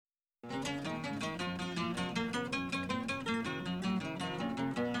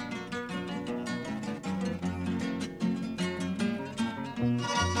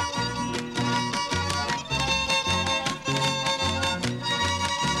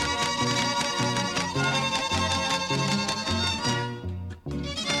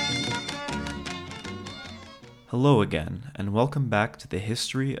Hello again, and welcome back to the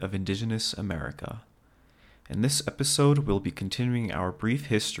History of Indigenous America. In this episode, we'll be continuing our brief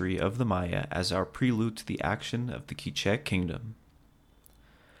history of the Maya as our prelude to the action of the Quiche Kingdom.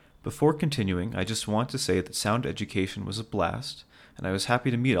 Before continuing, I just want to say that sound education was a blast, and I was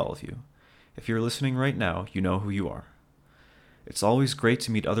happy to meet all of you. If you're listening right now, you know who you are. It's always great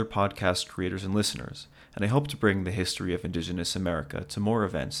to meet other podcast creators and listeners, and I hope to bring the history of Indigenous America to more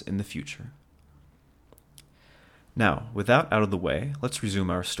events in the future. Now, with that out of the way, let's resume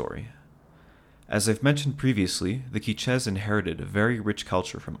our story. As I've mentioned previously, the Quiches inherited a very rich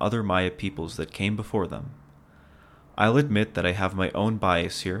culture from other Maya peoples that came before them. I'll admit that I have my own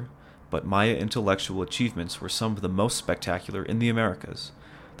bias here, but Maya intellectual achievements were some of the most spectacular in the Americas,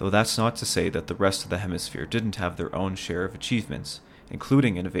 though that's not to say that the rest of the hemisphere didn't have their own share of achievements,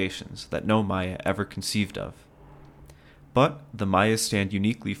 including innovations that no Maya ever conceived of. But the Mayas stand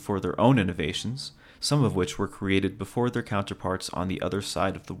uniquely for their own innovations, some of which were created before their counterparts on the other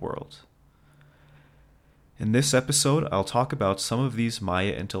side of the world. In this episode, I'll talk about some of these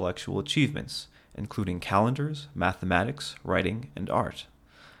Maya intellectual achievements, including calendars, mathematics, writing, and art.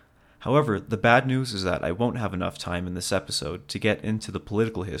 However, the bad news is that I won't have enough time in this episode to get into the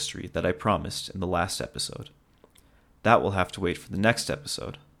political history that I promised in the last episode. That will have to wait for the next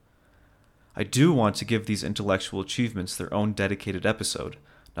episode. I do want to give these intellectual achievements their own dedicated episode,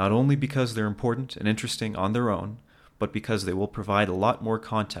 not only because they're important and interesting on their own, but because they will provide a lot more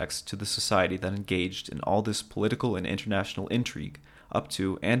context to the society that engaged in all this political and international intrigue up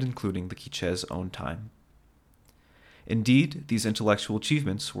to and including the Quiches' own time. Indeed, these intellectual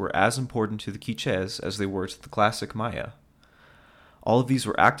achievements were as important to the Quiches as they were to the classic Maya. All of these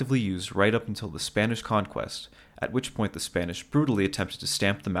were actively used right up until the Spanish conquest, at which point the Spanish brutally attempted to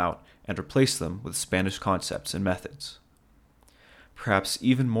stamp them out and replace them with Spanish concepts and methods. Perhaps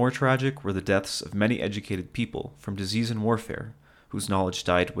even more tragic were the deaths of many educated people from disease and warfare, whose knowledge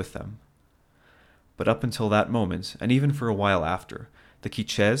died with them. But up until that moment, and even for a while after, the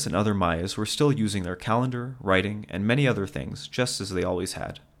Quiches and other Mayas were still using their calendar, writing, and many other things just as they always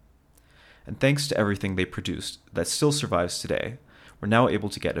had. And thanks to everything they produced that still survives today, we're now able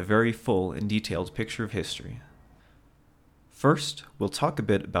to get a very full and detailed picture of history. First, we'll talk a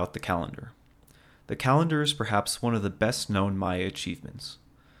bit about the calendar. The calendar is perhaps one of the best-known Maya achievements.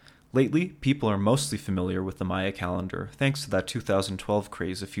 Lately, people are mostly familiar with the Maya calendar thanks to that 2012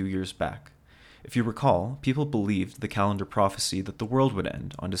 craze a few years back. If you recall, people believed the calendar prophecy that the world would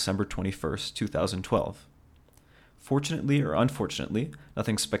end on December 21st, 2012. Fortunately or unfortunately,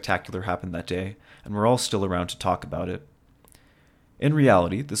 nothing spectacular happened that day, and we're all still around to talk about it. In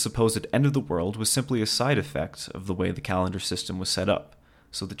reality, the supposed end of the world was simply a side effect of the way the calendar system was set up,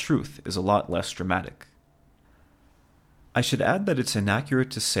 so the truth is a lot less dramatic. I should add that it's inaccurate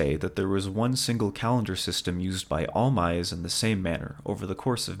to say that there was one single calendar system used by all Mayas in the same manner over the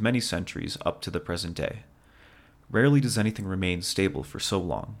course of many centuries up to the present day. Rarely does anything remain stable for so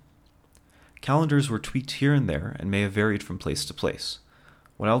long. Calendars were tweaked here and there and may have varied from place to place.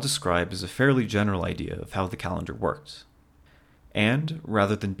 What I'll describe is a fairly general idea of how the calendar worked. And,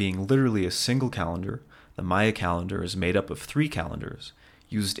 rather than being literally a single calendar, the Maya calendar is made up of 3 calendars,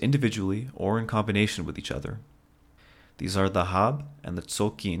 used individually or in combination with each other. These are the Hab and the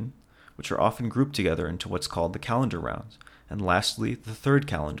Tzolk'in, which are often grouped together into what's called the calendar round, and lastly, the third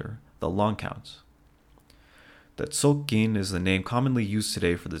calendar, the long count. The Tzolk'in is the name commonly used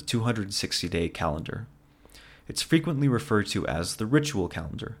today for the 260-day calendar. It's frequently referred to as the ritual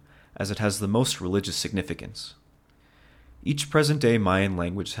calendar, as it has the most religious significance. Each present-day Mayan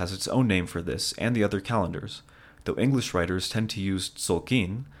language has its own name for this and the other calendars, though English writers tend to use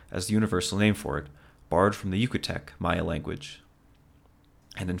Tzolk'in as the universal name for it, borrowed from the Yucatec Maya language.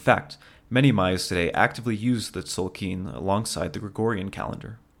 And in fact, many Mayas today actively use the Tzolk'in alongside the Gregorian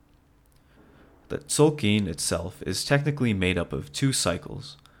calendar. The Tzolk'in itself is technically made up of 2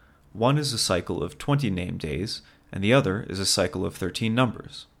 cycles. One is a cycle of 20 named days, and the other is a cycle of 13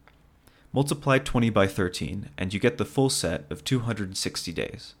 numbers. Multiply 20 by 13, and you get the full set of 260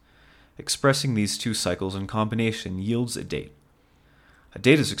 days. Expressing these 2 cycles in combination yields a date. A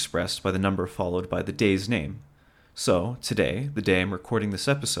date is expressed by the number followed by the day's name. So, today, the day I'm recording this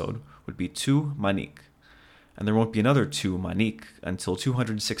episode, would be 2 Manik, and there won't be another 2 Manik until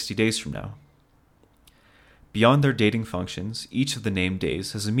 260 days from now. Beyond their dating functions, each of the named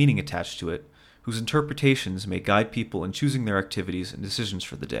days has a meaning attached to it, whose interpretations may guide people in choosing their activities and decisions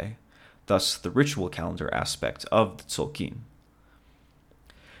for the day, thus the ritual calendar aspect of the Tzolk'in.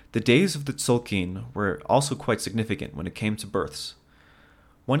 The days of the Tzolk'in were also quite significant when it came to births.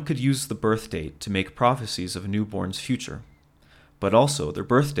 One could use the birth date to make prophecies of a newborn's future, but also their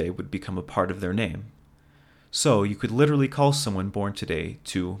birthday would become a part of their name. So you could literally call someone born today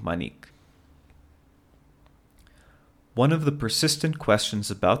Tu Manik. One of the persistent questions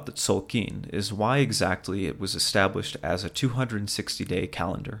about the Tzolk'in is why exactly it was established as a 260-day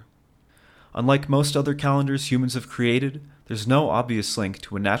calendar. Unlike most other calendars humans have created, there's no obvious link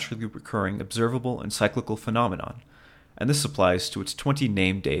to a naturally recurring observable and cyclical phenomenon, and this applies to its 20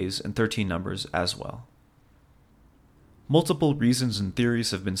 named days and 13 numbers as well. Multiple reasons and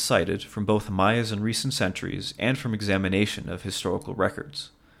theories have been cited from both Mayas in recent centuries and from examination of historical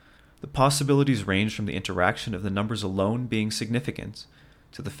records. The possibilities range from the interaction of the numbers alone being significant,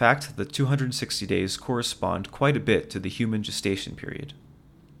 to the fact that 260 days correspond quite a bit to the human gestation period.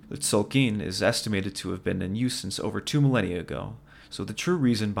 The Tzolk'in is estimated to have been in use since over 2 millennia ago, so the true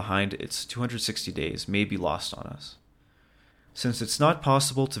reason behind its 260 days may be lost on us. Since it's not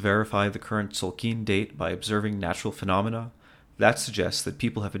possible to verify the current Tzolk'in date by observing natural phenomena, that suggests that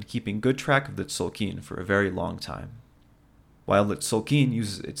people have been keeping good track of the Tzolk'in for a very long time. While the Tzolk'in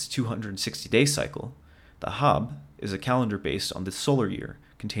uses its 260-day cycle, the Hab is a calendar based on the solar year,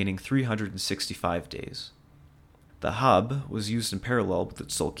 containing 365 days. The Hab was used in parallel with the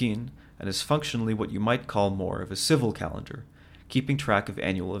Tzolk'in and is functionally what you might call more of a civil calendar, keeping track of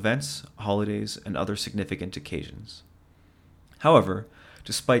annual events, holidays, and other significant occasions. However,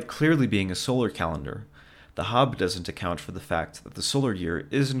 despite clearly being a solar calendar, the Hab doesn't account for the fact that the solar year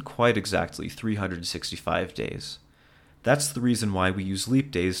isn't quite exactly 365 days. That's the reason why we use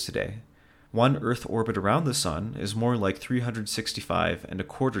leap days today. One Earth orbit around the Sun is more like 365 and a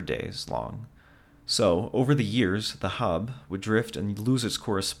quarter days long. So, over the years, the Hab would drift and lose its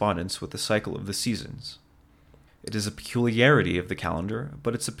correspondence with the cycle of the seasons. It is a peculiarity of the calendar,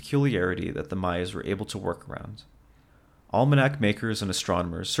 but it's a peculiarity that the Mayas were able to work around. Almanac makers and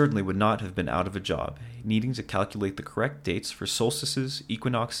astronomers certainly would not have been out of a job, needing to calculate the correct dates for solstices,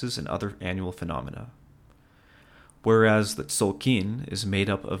 equinoxes, and other annual phenomena. Whereas the Tzolk'in is made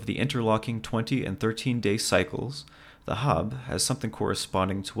up of the interlocking 20 and 13-day cycles, the Hab has something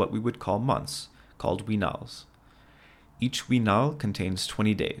corresponding to what we would call months, called winals. Each winal contains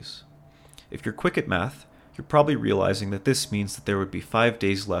 20 days. If you're quick at math, you're probably realizing that this means that there would be 5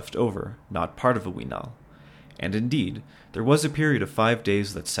 days left over, not part of a winal. And indeed, there was a period of 5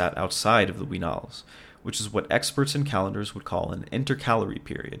 days that sat outside of the winals, which is what experts in calendars would call an intercalary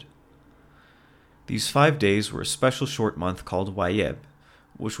period. These 5 days were a special short month called Wayeb,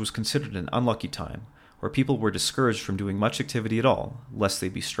 which was considered an unlucky time, where people were discouraged from doing much activity at all, lest they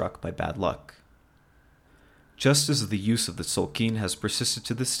be struck by bad luck. Just as the use of the Tzolk'in has persisted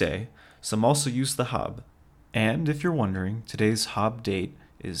to this day, some also use the Hab. And if you're wondering, today's Hab date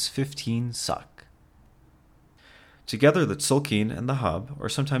is 15 Sak. Together, the Tzolk'in and the Hab are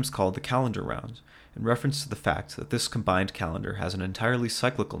sometimes called the calendar round, in reference to the fact that this combined calendar has an entirely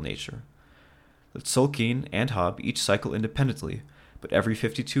cyclical nature. The Tzolk'in and Hab each cycle independently, but every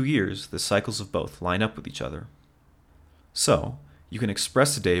 52 years the cycles of both line up with each other. So, you can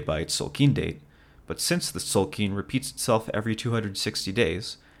express a day by its Tzolk'in date, but since the Tzolk'in repeats itself every 260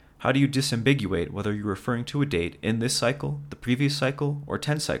 days, how do you disambiguate whether you're referring to a date in this cycle, the previous cycle, or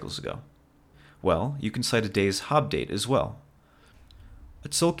 10 cycles ago? Well, you can cite a day's Hab date as well. A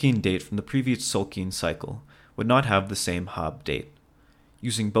Tzolk'in date from the previous Tzolk'in cycle would not have the same Hab date.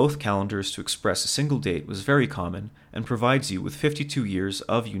 Using both calendars to express a single date was very common and provides you with 52 years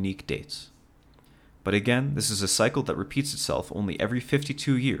of unique dates. But again, this is a cycle that repeats itself only every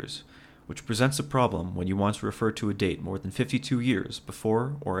 52 years, which presents a problem when you want to refer to a date more than 52 years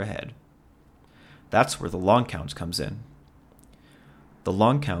before or ahead. That's where the long count comes in. The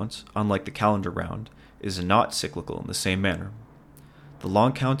long count, unlike the calendar round, is not cyclical in the same manner. The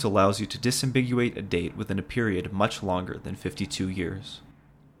long count allows you to disambiguate a date within a period much longer than 52 years.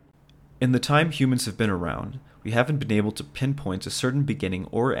 In the time humans have been around, we haven't been able to pinpoint a certain beginning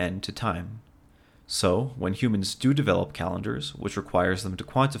or end to time. So, when humans do develop calendars, which requires them to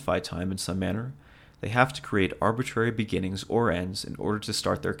quantify time in some manner, they have to create arbitrary beginnings or ends in order to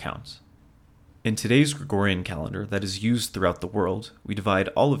start their counts. In today's Gregorian calendar that is used throughout the world, we divide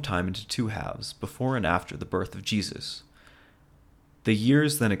all of time into 2 halves, before and after the birth of Jesus. The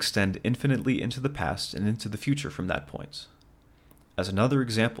years then extend infinitely into the past and into the future from that point. As another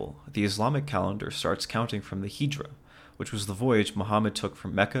example, the Islamic calendar starts counting from the Hijra, which was the voyage Muhammad took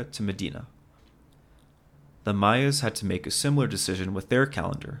from Mecca to Medina. The Mayas had to make a similar decision with their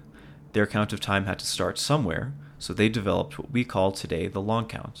calendar. Their count of time had to start somewhere, so they developed what we call today the long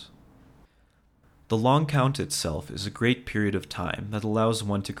count. The long count itself is a great period of time that allows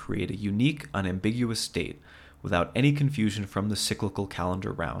one to create a unique, unambiguous date without any confusion from the cyclical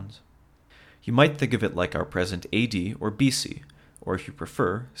calendar round. You might think of it like our present AD or BC, or if you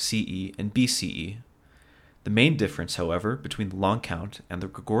prefer, CE and BCE. The main difference, however, between the long count and the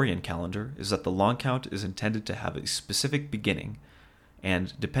Gregorian calendar is that the long count is intended to have a specific beginning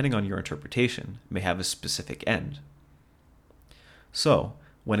and, depending on your interpretation, may have a specific end. So,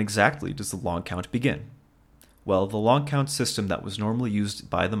 when exactly does the long count begin? Well, the long count system that was normally used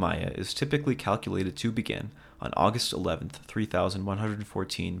by the Maya is typically calculated to begin on August 11th,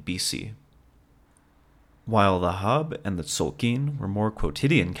 3114 BC. While the Hab and the Tzolk'in were more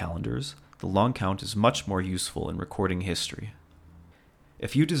quotidian calendars, the long count is much more useful in recording history.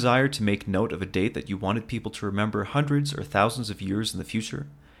 If you desired to make note of a date that you wanted people to remember hundreds or thousands of years in the future,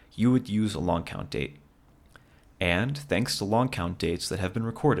 you would use a long count date. And, thanks to long count dates that have been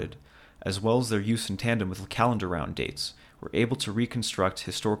recorded, as well as their use in tandem with calendar round dates, we're able to reconstruct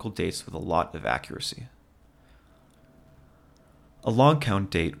historical dates with a lot of accuracy. A long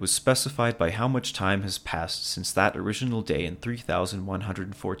count date was specified by how much time has passed since that original day in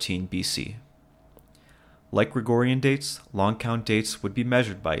 3114 BC. Like Gregorian dates, long count dates would be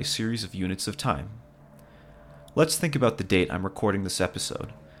measured by a series of units of time. Let's think about the date I'm recording this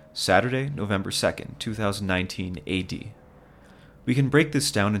episode, Saturday, November 2nd, 2019 AD. We can break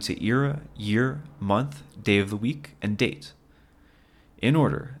this down into era, year, month, day of the week, and date. In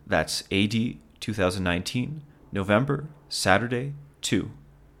order, that's AD 2019, November, Saturday, 2.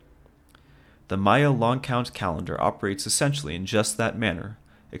 The Maya long count calendar operates essentially in just that manner,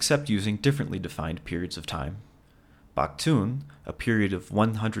 except using differently defined periods of time. Baktun, a period of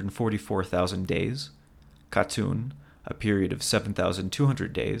 144,000 days, Katun, a period of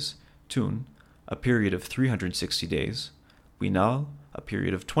 7,200 days, Tun, a period of 360 days, Winal, a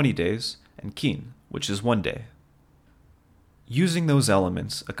period of 20 days, and Kin, which is 1 day. Using those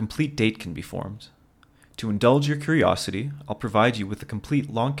elements, a complete date can be formed. To indulge your curiosity, I'll provide you with the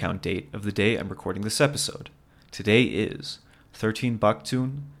complete long count date of the day I'm recording this episode. Today is 13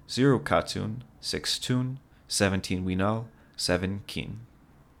 Baktun, 0 Katun, 6 Tun, 17 Winal, 7 Kin.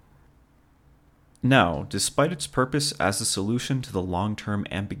 Now, despite its purpose as a solution to the long-term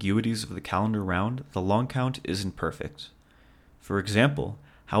ambiguities of the calendar round, the long count isn't perfect. For example,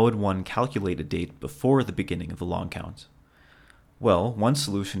 how would one calculate a date before the beginning of the long count? Well, one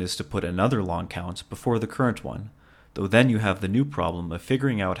solution is to put another long count before the current one, though then you have the new problem of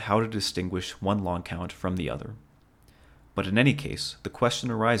figuring out how to distinguish one long count from the other. But in any case, the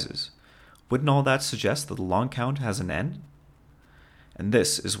question arises, wouldn't all that suggest that the long count has an end? And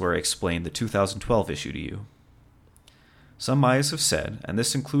this is where I explain the 2012 issue to you. Some Mayas have said, and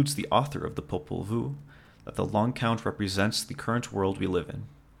this includes the author of the Popol Vuh, that the long count represents the current world we live in.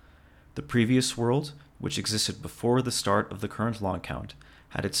 The previous world, which existed before the start of the current long count,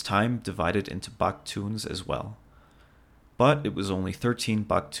 had its time divided into Baktuns as well. But it was only 13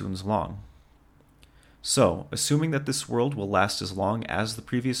 Baktuns long. So, assuming that this world will last as long as the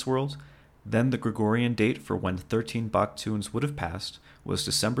previous world, then the Gregorian date for when 13 Baktuns would have passed was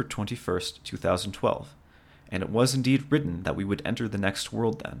December 21st, 2012, and it was indeed written that we would enter the next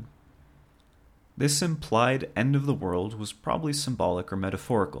world then. This implied end of the world was probably symbolic or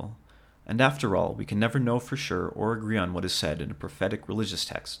metaphorical, and after all, we can never know for sure or agree on what is said in a prophetic religious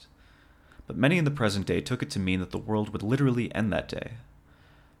text. But many in the present day took it to mean that the world would literally end that day.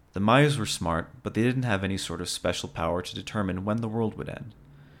 The Mayas were smart, but they didn't have any sort of special power to determine when the world would end,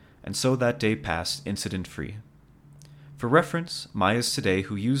 and so that day passed incident-free. For reference, Mayas today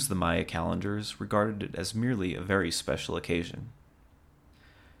who use the Maya calendars regarded it as merely a very special occasion.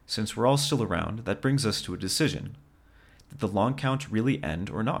 Since we're all still around, that brings us to a decision. Did the long count really end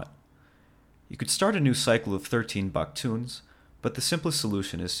or not? You could start a new cycle of 13 Baktuns, but the simplest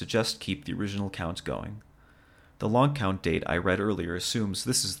solution is to just keep the original count going. The long count date I read earlier assumes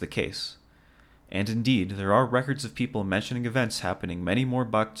this is the case. And indeed, there are records of people mentioning events happening many more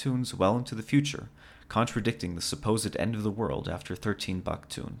Baktuns well into the future, contradicting the supposed end of the world after 13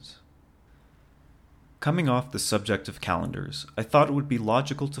 Baktuns. Coming off the subject of calendars, I thought it would be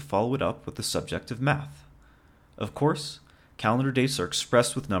logical to follow it up with the subject of math. Of course, calendar dates are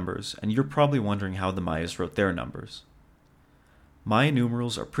expressed with numbers, and you're probably wondering how the Mayas wrote their numbers. Maya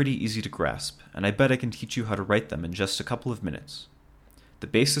numerals are pretty easy to grasp, and I bet I can teach you how to write them in just a couple of minutes. The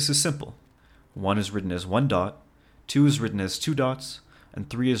basis is simple. 1 is written as 1 dot, 2 is written as 2 dots, and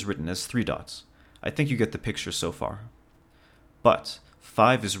 3 is written as 3 dots. I think you get the picture so far. But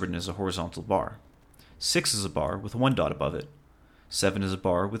 5 is written as a horizontal bar. 6 is a bar with 1 dot above it. 7 is a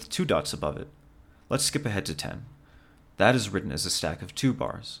bar with 2 dots above it. Let's skip ahead to 10. That is written as a stack of 2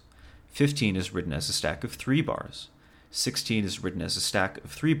 bars. 15 is written as a stack of 3 bars. 16 is written as a stack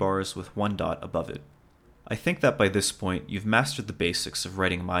of 3 bars with 1 dot above it. I think that by this point you've mastered the basics of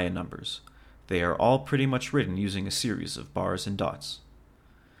writing Maya numbers. They are all pretty much written using a series of bars and dots.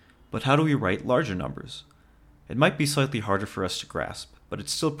 But how do we write larger numbers? It might be slightly harder for us to grasp, but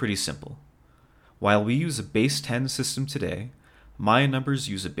it's still pretty simple. While we use a base 10 system today, Maya numbers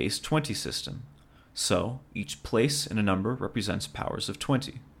use a base 20 system, so each place in a number represents powers of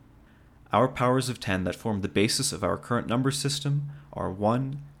 20. Our powers of 10 that form the basis of our current number system are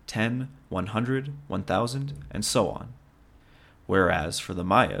 1, 10, 100, 1000, and so on. Whereas for the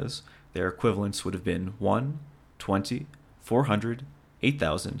Mayas, their equivalents would have been 1, 20, 400,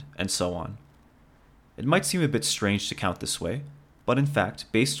 8000, and so on. It might seem a bit strange to count this way, but in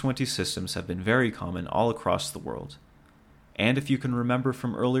fact, base 20 systems have been very common all across the world. And if you can remember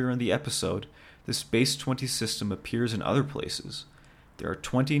from earlier in the episode, this base 20 system appears in other places. There are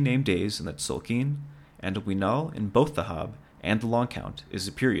 20 named days in the Tzolk'in, and we know in both the Hab and the long count is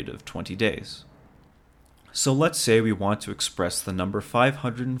a period of 20 days. So let's say we want to express the number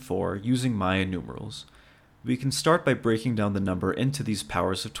 504 using Maya numerals. We can start by breaking down the number into these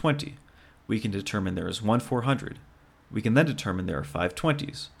powers of 20. We can determine there is 1 400. We can then determine there are 5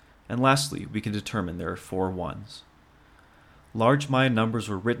 20s. And lastly, we can determine there are 4 1s. Large Maya numbers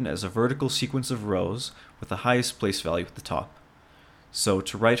were written as a vertical sequence of rows with the highest place value at the top. So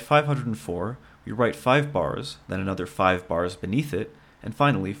to write 504, we write 5 bars, then another 5 bars beneath it, and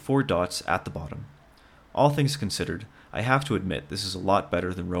finally 4 dots at the bottom. All things considered, I have to admit this is a lot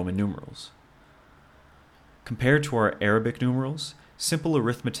better than Roman numerals. Compared to our Arabic numerals, simple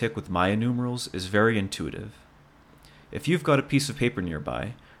arithmetic with Maya numerals is very intuitive. If you've got a piece of paper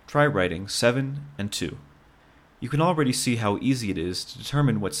nearby, try writing 7 and 2. You can already see how easy it is to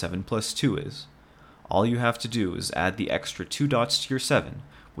determine what 7 plus 2 is. All you have to do is add the extra 2 dots to your 7,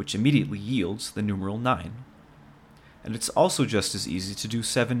 which immediately yields the numeral 9. And it's also just as easy to do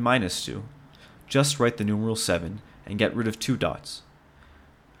 7 minus 2. Just write the numeral 7 and get rid of 2 dots.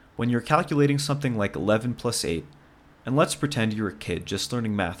 When you're calculating something like 11 plus 8, and let's pretend you're a kid just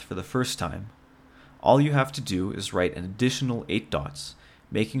learning math for the first time, all you have to do is write an additional 8 dots,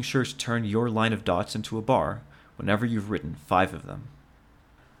 making sure to turn your line of dots into a bar whenever you've written 5 of them.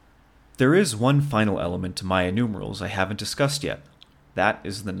 There is one final element to Maya numerals I haven't discussed yet. That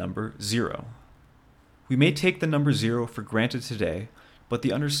is the number 0. We may take the number 0 for granted today, but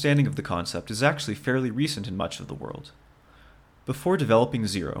the understanding of the concept is actually fairly recent in much of the world. Before developing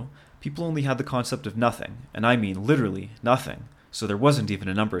 0, people only had the concept of nothing, and I mean literally nothing, so there wasn't even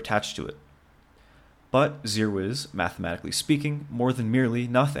a number attached to it. But 0 is, mathematically speaking, more than merely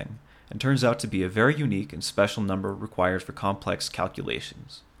nothing, and turns out to be a very unique and special number required for complex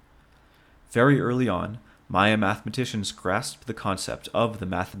calculations. Very early on, Maya mathematicians grasped the concept of the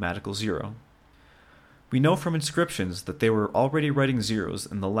mathematical 0. We know from inscriptions that they were already writing zeros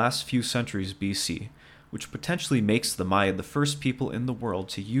in the last few centuries BC, which potentially makes the Maya the first people in the world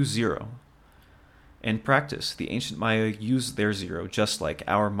to use 0. In practice, the ancient Maya used their 0 just like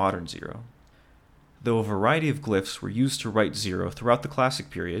our modern 0. Though a variety of glyphs were used to write 0 throughout the Classic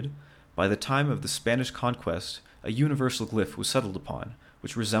period, by the time of the Spanish conquest, a universal glyph was settled upon,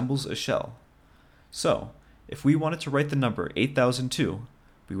 which resembles a shell. So, if we wanted to write the number 8002,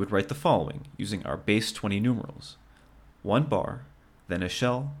 we would write the following using our base 20 numerals. 1 bar, then a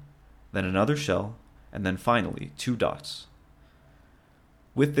shell, then another shell, and then finally 2 dots.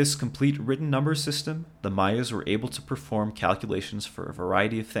 With this complete written number system, the Mayas were able to perform calculations for a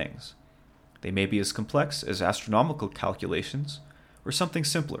variety of things. They may be as complex as astronomical calculations, or something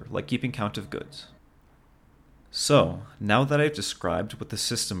simpler like keeping count of goods. So, now that I've described what the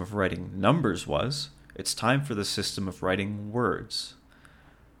system of writing numbers was, it's time for the system of writing words.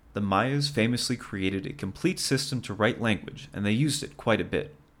 The Mayas famously created a complete system to write language, and they used it quite a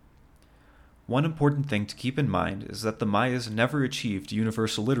bit. One important thing to keep in mind is that the Mayas never achieved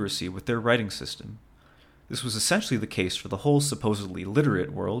universal literacy with their writing system. This was essentially the case for the whole supposedly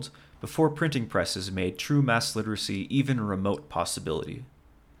literate world before printing presses made true mass literacy even a remote possibility.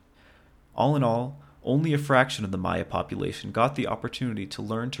 All in all, only a fraction of the Maya population got the opportunity to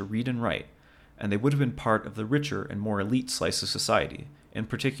learn to read and write, and they would have been part of the richer and more elite slice of society, in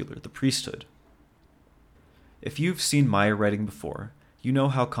particular the priesthood. If you've seen Maya writing before, you know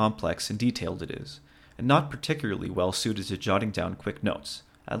how complex and detailed it is, and not particularly well suited to jotting down quick notes,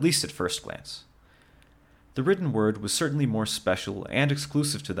 at least at first glance. The written word was certainly more special and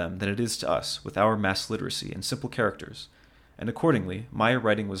exclusive to them than it is to us with our mass literacy and simple characters, and accordingly, Maya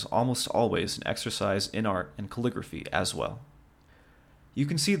writing was almost always an exercise in art and calligraphy as well. You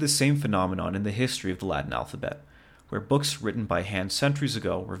can see the same phenomenon in the history of the Latin alphabet, where books written by hand centuries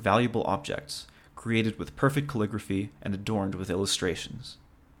ago were valuable objects, created with perfect calligraphy and adorned with illustrations.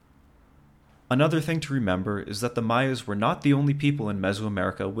 Another thing to remember is that the Mayas were not the only people in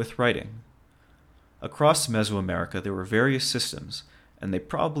Mesoamerica with writing. Across Mesoamerica there were various systems, and they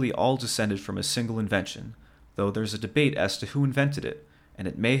probably all descended from a single invention, though there's a debate as to who invented it, and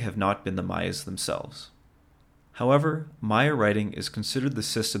it may have not been the Mayas themselves. However, Maya writing is considered the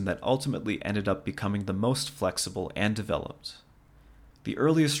system that ultimately ended up becoming the most flexible and developed. The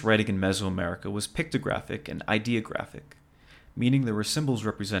earliest writing in Mesoamerica was pictographic and ideographic, meaning there were symbols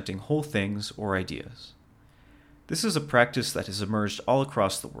representing whole things or ideas. This is a practice that has emerged all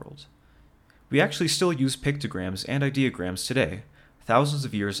across the world. We actually still use pictograms and ideograms today, thousands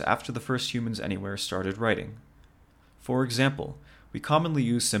of years after the first humans anywhere started writing. For example, we commonly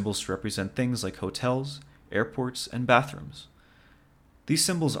use symbols to represent things like hotels, airports, and bathrooms. These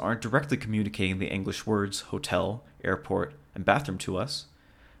symbols aren't directly communicating the English words hotel, airport, and bathroom to us,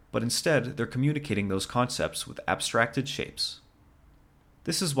 but instead they're communicating those concepts with abstracted shapes.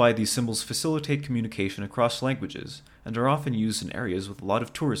 This is why these symbols facilitate communication across languages and are often used in areas with a lot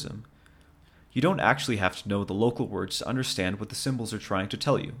of tourism. You don't actually have to know the local words to understand what the symbols are trying to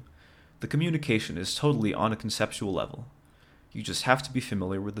tell you. The communication is totally on a conceptual level. You just have to be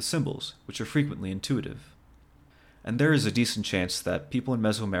familiar with the symbols, which are frequently intuitive. And there is a decent chance that people in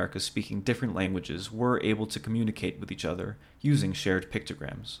Mesoamerica speaking different languages were able to communicate with each other using shared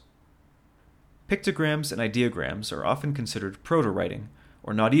pictograms. Pictograms and ideograms are often considered proto-writing,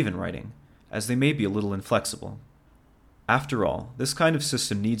 or not even writing, as they may be a little inflexible. After all, this kind of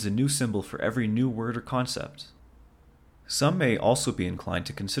system needs a new symbol for every new word or concept. Some may also be inclined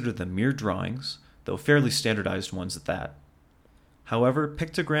to consider them mere drawings, though fairly standardized ones at that. However,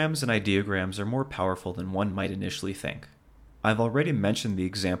 pictograms and ideograms are more powerful than one might initially think. I've already mentioned the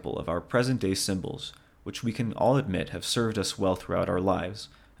example of our present-day symbols, which we can all admit have served us well throughout our lives,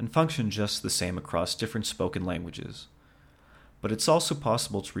 and function just the same across different spoken languages. But it's also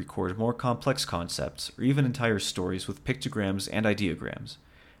possible to record more complex concepts or even entire stories with pictograms and ideograms,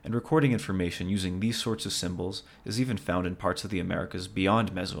 and recording information using these sorts of symbols is even found in parts of the Americas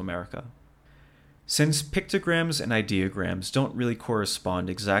beyond Mesoamerica. Since pictograms and ideograms don't really correspond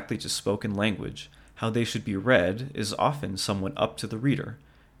exactly to spoken language, how they should be read is often somewhat up to the reader,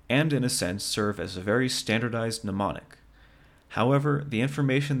 and in a sense serve as a very standardized mnemonic. However, the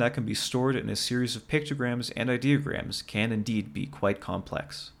information that can be stored in a series of pictograms and ideograms can indeed be quite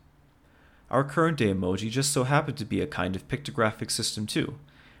complex. Our current-day emoji just so happen to be a kind of pictographic system too,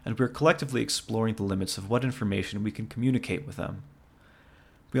 and we're collectively exploring the limits of what information we can communicate with them.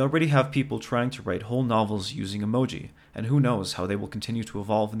 We already have people trying to write whole novels using emoji, and who knows how they will continue to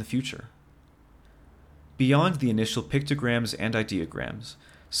evolve in the future. Beyond the initial pictograms and ideograms,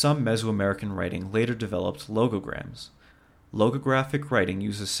 some Mesoamerican writing later developed logograms. Logographic writing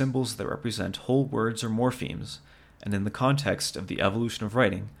uses symbols that represent whole words or morphemes, and in the context of the evolution of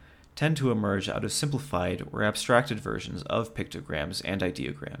writing, tend to emerge out of simplified or abstracted versions of pictograms and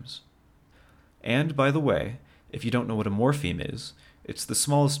ideograms. And, by the way, if you don't know what a morpheme is, it's the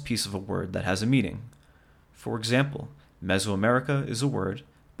smallest piece of a word that has a meaning. For example, Mesoamerica is a word,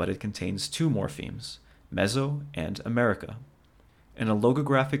 but it contains two morphemes, Meso and America. In a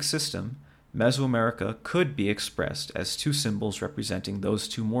logographic system, Mesoamerica could be expressed as two symbols representing those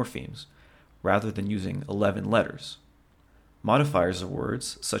two morphemes, rather than using 11 letters. Modifiers of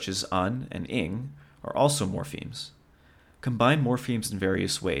words, such as un and ing, are also morphemes. Combine morphemes in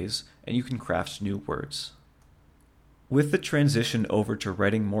various ways, and you can craft new words. With the transition over to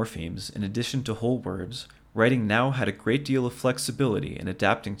writing morphemes in addition to whole words, writing now had a great deal of flexibility in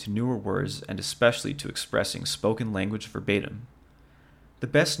adapting to newer words and especially to expressing spoken language verbatim. The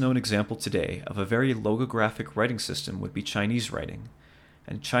best known example today of a very logographic writing system would be Chinese writing,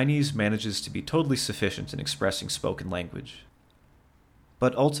 and Chinese manages to be totally sufficient in expressing spoken language.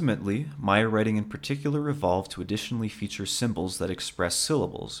 But ultimately, Maya writing in particular evolved to additionally feature symbols that express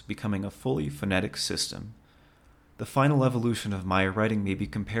syllables, becoming a fully phonetic system. The final evolution of Maya writing may be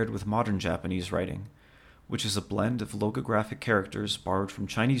compared with modern Japanese writing, which is a blend of logographic characters borrowed from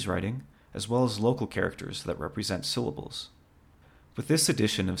Chinese writing, as well as local characters that represent syllables. With this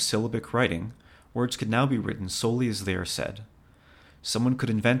addition of syllabic writing, words could now be written solely as they are said. Someone could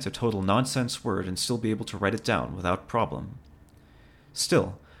invent a total nonsense word and still be able to write it down without problem.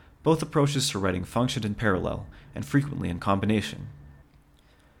 Still, both approaches to writing functioned in parallel, and frequently in combination.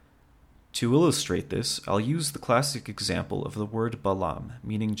 To illustrate this, I'll use the classic example of the word balam,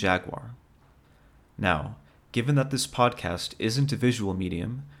 meaning jaguar. Now, given that this podcast isn't a visual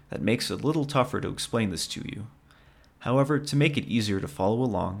medium, that makes it a little tougher to explain this to you. However, to make it easier to follow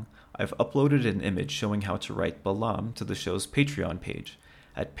along, I've uploaded an image showing how to write balam to the show's Patreon page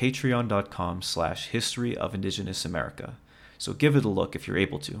at patreon.com/History of Indigenous America, so give it a look if you're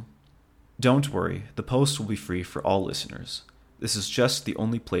able to. Don't worry, the post will be free for all listeners. This is just the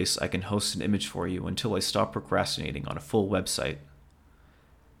only place I can host an image for you until I stop procrastinating on a full website.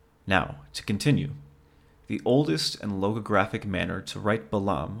 Now, to continue. The oldest and logographic manner to write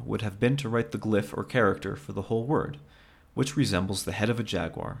Balam would have been to write the glyph or character for the whole word, which resembles the head of a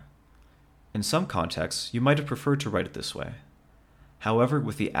jaguar. In some contexts, you might have preferred to write it this way. However,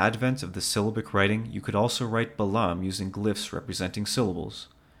 with the advent of the syllabic writing, you could also write Balam using glyphs representing syllables.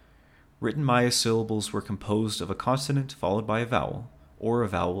 Written Maya syllables were composed of a consonant followed by a vowel, or a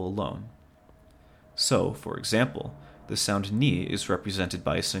vowel alone. So, for example, the sound ni is represented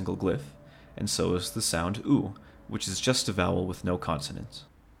by a single glyph, and so is the sound u, which is just a vowel with no consonant.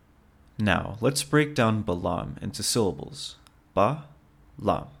 Now, let's break down Balam into syllables. Ba,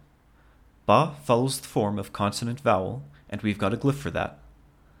 lam. Ba follows the form of consonant-vowel, and we've got a glyph for that.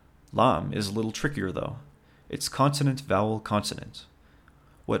 Lam is a little trickier though. It's consonant-vowel-consonant.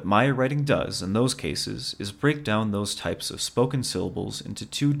 What Maya writing does in those cases is break down those types of spoken syllables into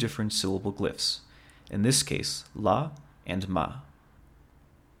two different syllable glyphs, in this case, la and ma.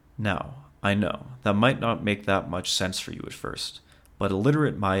 Now, I know, that might not make that much sense for you at first, but a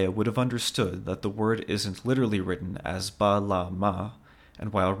literate Maya would have understood that the word isn't literally written as ba la ma,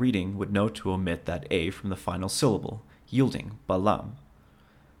 and while reading would know to omit that a from the final syllable, yielding balam.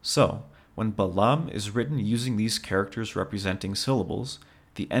 So, when balam is written using these characters representing syllables,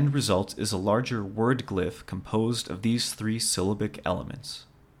 the end result is a larger word glyph composed of these three syllabic elements.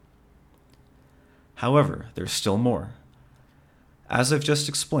 However, there's still more. As I've just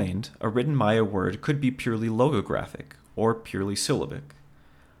explained, a written Maya word could be purely logographic, or purely syllabic.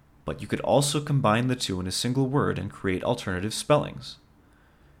 But you could also combine the two in a single word and create alternative spellings.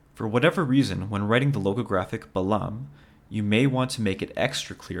 For whatever reason, when writing the logographic balam, you may want to make it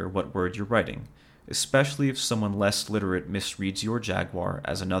extra clear what word you're writing, especially if someone less literate misreads your jaguar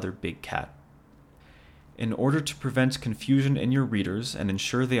as another big cat. In order to prevent confusion in your readers and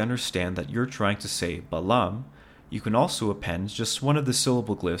ensure they understand that you're trying to say balam, you can also append just one of the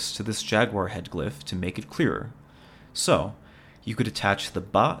syllable glyphs to this jaguar head glyph to make it clearer. So, you could attach the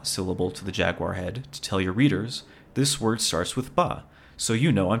ba syllable to the jaguar head to tell your readers, this word starts with ba, so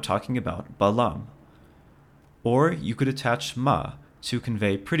you know I'm talking about balam. Or you could attach ma to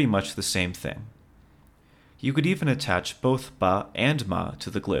convey pretty much the same thing. You could even attach both ba and ma to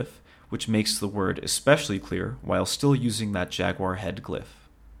the glyph, which makes the word especially clear while still using that jaguar head glyph.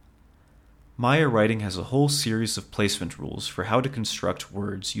 Maya writing has a whole series of placement rules for how to construct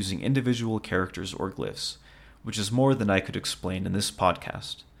words using individual characters or glyphs, which is more than I could explain in this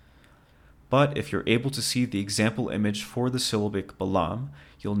podcast. But if you're able to see the example image for the syllabic balam,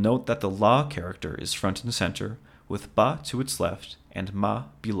 you'll note that the la character is front and center, with ba to its left and ma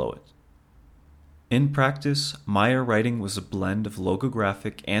below it. In practice, Maya writing was a blend of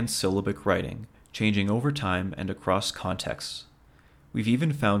logographic and syllabic writing, changing over time and across contexts. We've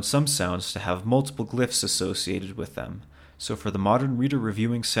even found some sounds to have multiple glyphs associated with them, so for the modern reader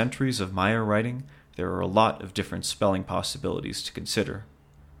reviewing centuries of Maya writing, there are a lot of different spelling possibilities to consider.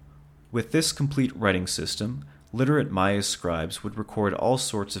 With this complete writing system, literate Maya scribes would record all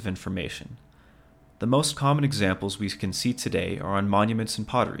sorts of information. The most common examples we can see today are on monuments and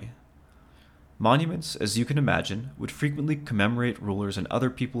pottery. Monuments, as you can imagine, would frequently commemorate rulers and other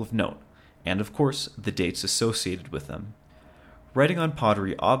people of note, and of course, the dates associated with them. Writing on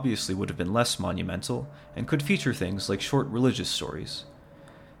pottery obviously would have been less monumental, and could feature things like short religious stories.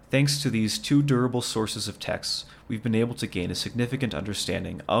 Thanks to these two durable sources of texts, we've been able to gain a significant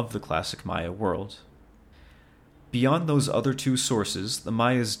understanding of the classic Maya world. Beyond those other two sources, the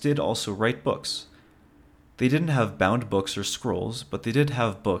Mayas did also write books. They didn't have bound books or scrolls, but they did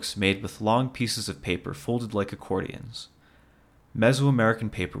have books made with long pieces of paper folded like accordions.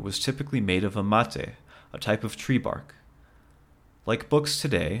 Mesoamerican paper was typically made of amate, a type of tree bark. Like books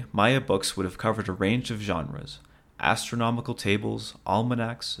today, Maya books would have covered a range of genres: astronomical tables,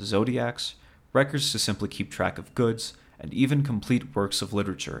 almanacs, zodiacs, records to simply keep track of goods, and even complete works of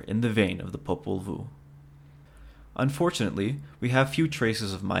literature in the vein of the Popol Vuh. Unfortunately, we have few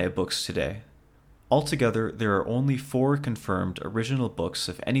traces of Maya books today. Altogether, there are only 4 confirmed original books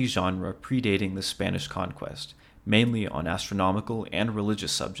of any genre predating the Spanish conquest, mainly on astronomical and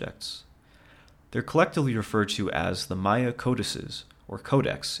religious subjects. They're collectively referred to as the Maya codices, or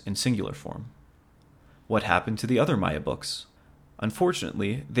codex in singular form. What happened to the other Maya books?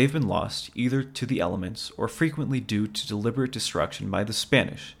 Unfortunately, they've been lost either to the elements or frequently due to deliberate destruction by the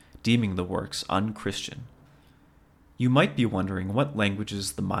Spanish, deeming the works un-Christian. You might be wondering what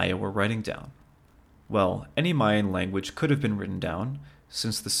languages the Maya were writing down. Well, any Mayan language could have been written down,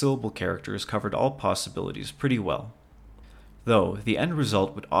 since the syllable characters covered all possibilities pretty well. Though, the end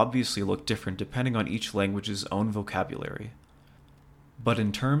result would obviously look different depending on each language's own vocabulary. But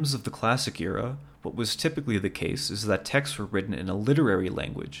in terms of the classic era, what was typically the case is that texts were written in a literary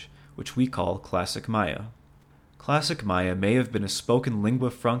language, which we call Classic Maya. Classic Maya may have been a spoken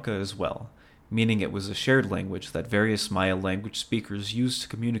lingua franca as well, meaning it was a shared language that various Maya language speakers used to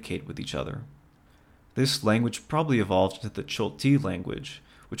communicate with each other. This language probably evolved into the Chultí language,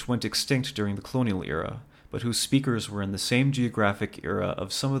 which went extinct during the colonial era, but whose speakers were in the same geographic era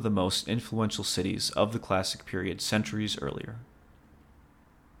of some of the most influential cities of the Classic period centuries earlier.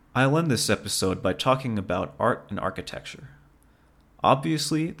 I'll end this episode by talking about art and architecture.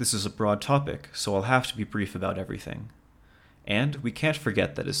 Obviously, this is a broad topic, so I'll have to be brief about everything. And we can't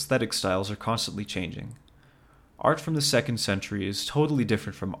forget that aesthetic styles are constantly changing. Art from the 2nd century is totally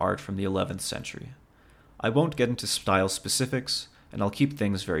different from art from the 11th century. I won't get into style specifics, and I'll keep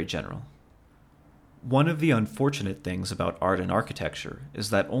things very general. One of the unfortunate things about art and architecture is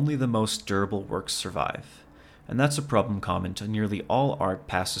that only the most durable works survive, and that's a problem common to nearly all art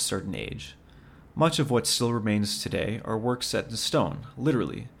past a certain age. Much of what still remains today are works set in stone,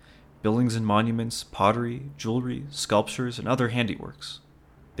 literally, buildings and monuments, pottery, jewelry, sculptures, and other handiworks.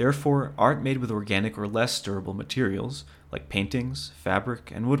 Therefore, art made with organic or less durable materials, like paintings,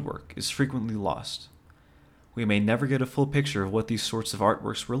 fabric, and woodwork, is frequently lost. We may never get a full picture of what these sorts of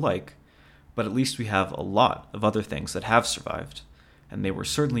artworks were like, but at least we have a lot of other things that have survived, and they were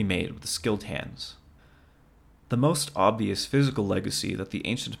certainly made with skilled hands. The most obvious physical legacy that the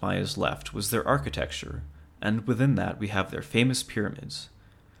ancient Mayas left was their architecture, and within that we have their famous pyramids.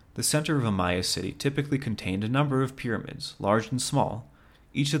 The center of a Maya city typically contained a number of pyramids, large and small,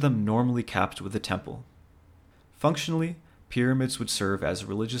 each of them normally capped with a temple. Functionally, pyramids would serve as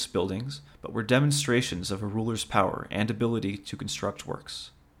religious buildings, but were demonstrations of a ruler's power and ability to construct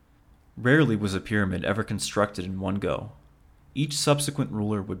works. Rarely was a pyramid ever constructed in one go. Each subsequent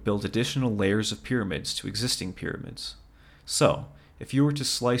ruler would build additional layers of pyramids to existing pyramids. So, if you were to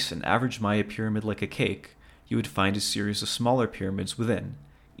slice an average Maya pyramid like a cake, you would find a series of smaller pyramids within,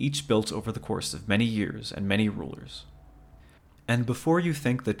 each built over the course of many years and many rulers. And before you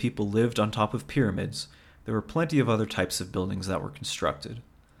think that people lived on top of pyramids, there were plenty of other types of buildings that were constructed.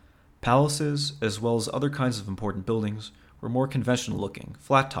 Palaces, as well as other kinds of important buildings, were more conventional looking,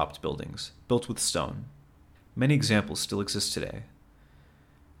 flat-topped buildings, built with stone. Many examples still exist today.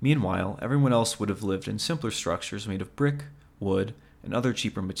 Meanwhile, everyone else would have lived in simpler structures made of brick, wood, and other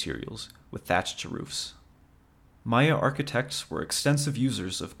cheaper materials, with thatched roofs. Maya architects were extensive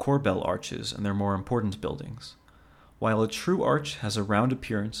users of corbel arches in their more important buildings. While a true arch has a round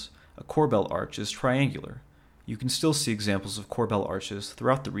appearance, a corbel arch is triangular. You can still see examples of corbel arches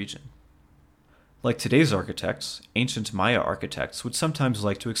throughout the region. Like today's architects, ancient Maya architects would sometimes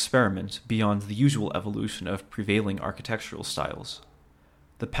like to experiment beyond the usual evolution of prevailing architectural styles.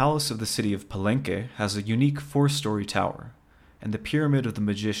 The palace of the city of Palenque has a unique 4-story tower, and the pyramid of the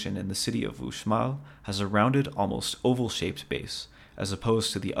magician in the city of Uxmal has a rounded, almost oval-shaped base, as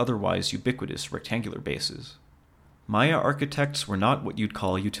opposed to the otherwise ubiquitous rectangular bases. Maya architects were not what you'd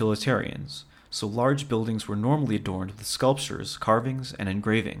call utilitarians, so large buildings were normally adorned with sculptures, carvings, and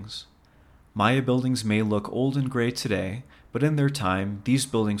engravings. Maya buildings may look old and gray today, but in their time, these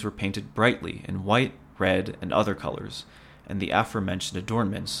buildings were painted brightly in white, red, and other colors, and the aforementioned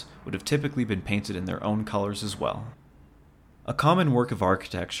adornments would have typically been painted in their own colors as well. A common work of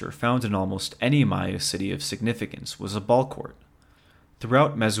architecture found in almost any Maya city of significance was a ball court.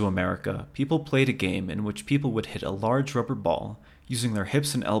 Throughout Mesoamerica, people played a game in which people would hit a large rubber ball using their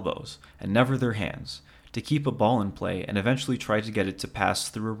hips and elbows, and never their hands, to keep a ball in play and eventually try to get it to pass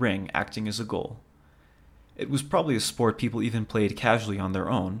through a ring acting as a goal. It was probably a sport people even played casually on their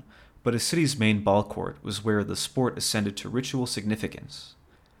own, but a city's main ball court was where the sport ascended to ritual significance.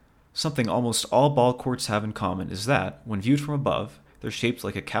 Something almost all ball courts have in common is that, when viewed from above, they're shaped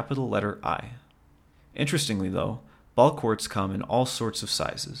like a capital letter I. Interestingly though, ball courts come in all sorts of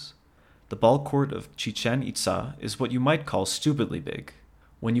sizes. The ball court of Chichen Itza is what you might call stupidly big.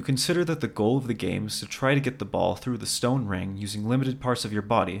 When you consider that the goal of the game is to try to get the ball through the stone ring using limited parts of your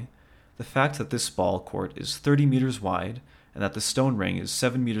body, the fact that this ball court is 30 meters wide and that the stone ring is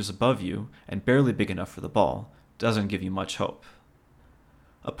 7 meters above you and barely big enough for the ball doesn't give you much hope.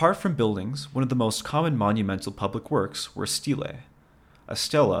 Apart from buildings, one of the most common monumental public works were stelae. A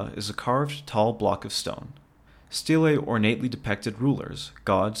stela is a carved, tall block of stone. Stelae ornately depicted rulers,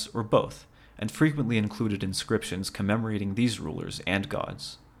 gods, or both, and frequently included inscriptions commemorating these rulers and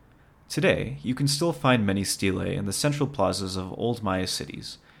gods. Today, you can still find many stelae in the central plazas of old Maya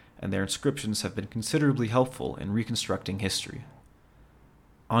cities, and their inscriptions have been considerably helpful in reconstructing history.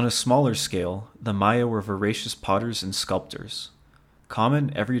 On a smaller scale, the Maya were voracious potters and sculptors.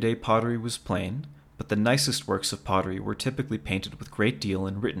 Common, everyday pottery was plain, but the nicest works of pottery were typically painted with great deal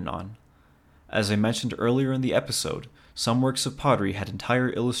and written on. As I mentioned earlier in the episode, some works of pottery had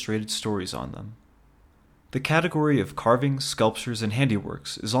entire illustrated stories on them. The category of carvings, sculptures, and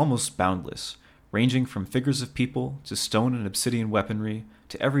handiworks is almost boundless, ranging from figures of people to stone and obsidian weaponry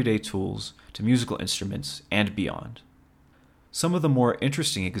to everyday tools to musical instruments and beyond. Some of the more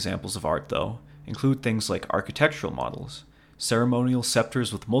interesting examples of art, though, include things like architectural models, ceremonial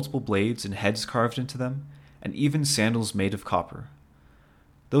scepters with multiple blades and heads carved into them, and even sandals made of copper.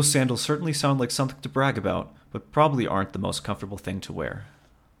 Those sandals certainly sound like something to brag about, but probably aren't the most comfortable thing to wear.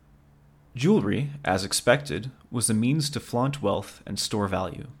 Jewelry, as expected, was a means to flaunt wealth and store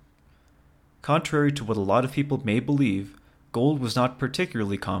value. Contrary to what a lot of people may believe, gold was not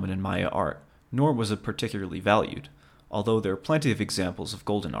particularly common in Maya art, nor was it particularly valued, although there are plenty of examples of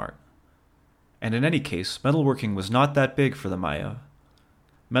golden art. And in any case, metalworking was not that big for the Maya.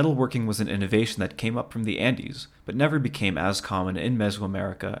 Metalworking was an innovation that came up from the Andes, but never became as common in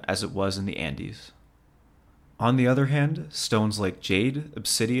Mesoamerica as it was in the Andes. On the other hand, stones like jade,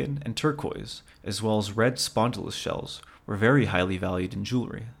 obsidian, and turquoise, as well as red spondylus shells, were very highly valued in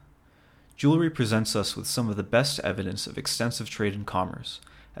jewelry. Jewelry presents us with some of the best evidence of extensive trade and commerce,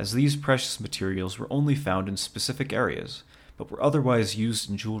 as these precious materials were only found in specific areas, but were otherwise used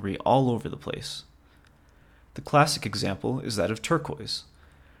in jewelry all over the place. The classic example is that of turquoise.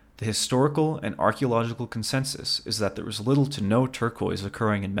 The historical and archaeological consensus is that there was little to no turquoise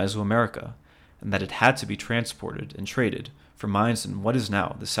occurring in Mesoamerica, and that it had to be transported and traded from mines in what is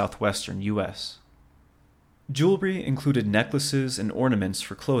now the southwestern U.S. Jewelry included necklaces and ornaments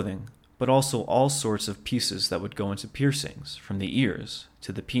for clothing, but also all sorts of pieces that would go into piercings, from the ears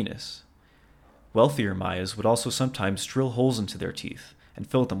to the penis. Wealthier Mayas would also sometimes drill holes into their teeth and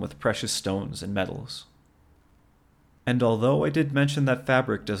fill them with precious stones and metals. And although I did mention that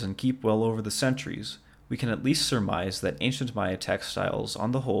fabric doesn't keep well over the centuries, we can at least surmise that ancient Maya textiles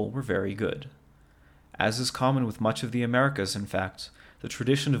on the whole were very good. As is common with much of the Americas, in fact, the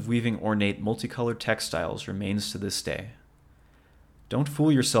tradition of weaving ornate multicolored textiles remains to this day. Don't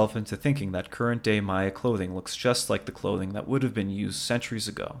fool yourself into thinking that current-day Maya clothing looks just like the clothing that would have been used centuries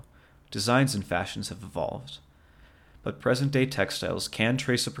ago. Designs and fashions have evolved. But present-day textiles can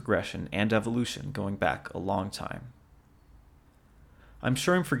trace a progression and evolution going back a long time. I'm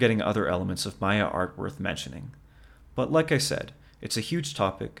sure I'm forgetting other elements of Maya art worth mentioning, but like I said, it's a huge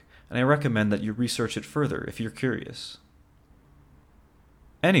topic, and I recommend that you research it further if you're curious.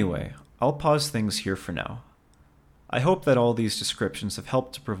 Anyway, I'll pause things here for now. I hope that all these descriptions have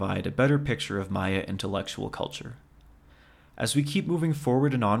helped to provide a better picture of Maya intellectual culture. As we keep moving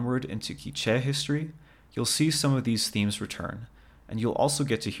forward and onward into Quiché history, you'll see some of these themes return, and you'll also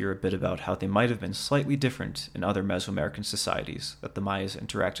get to hear a bit about how they might have been slightly different in other Mesoamerican societies that the Mayas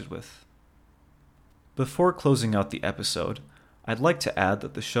interacted with. Before closing out the episode, I'd like to add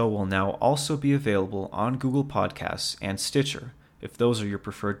that the show will now also be available on Google Podcasts and Stitcher, if those are your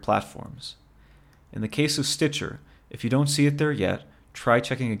preferred platforms. In the case of Stitcher, if you don't see it there yet, try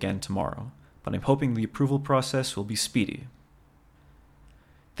checking again tomorrow, but I'm hoping the approval process will be speedy.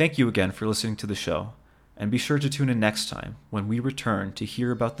 Thank you again for listening to the show, and be sure to tune in next time when we return to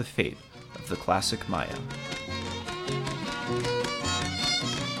hear about the fate of the classic Maya.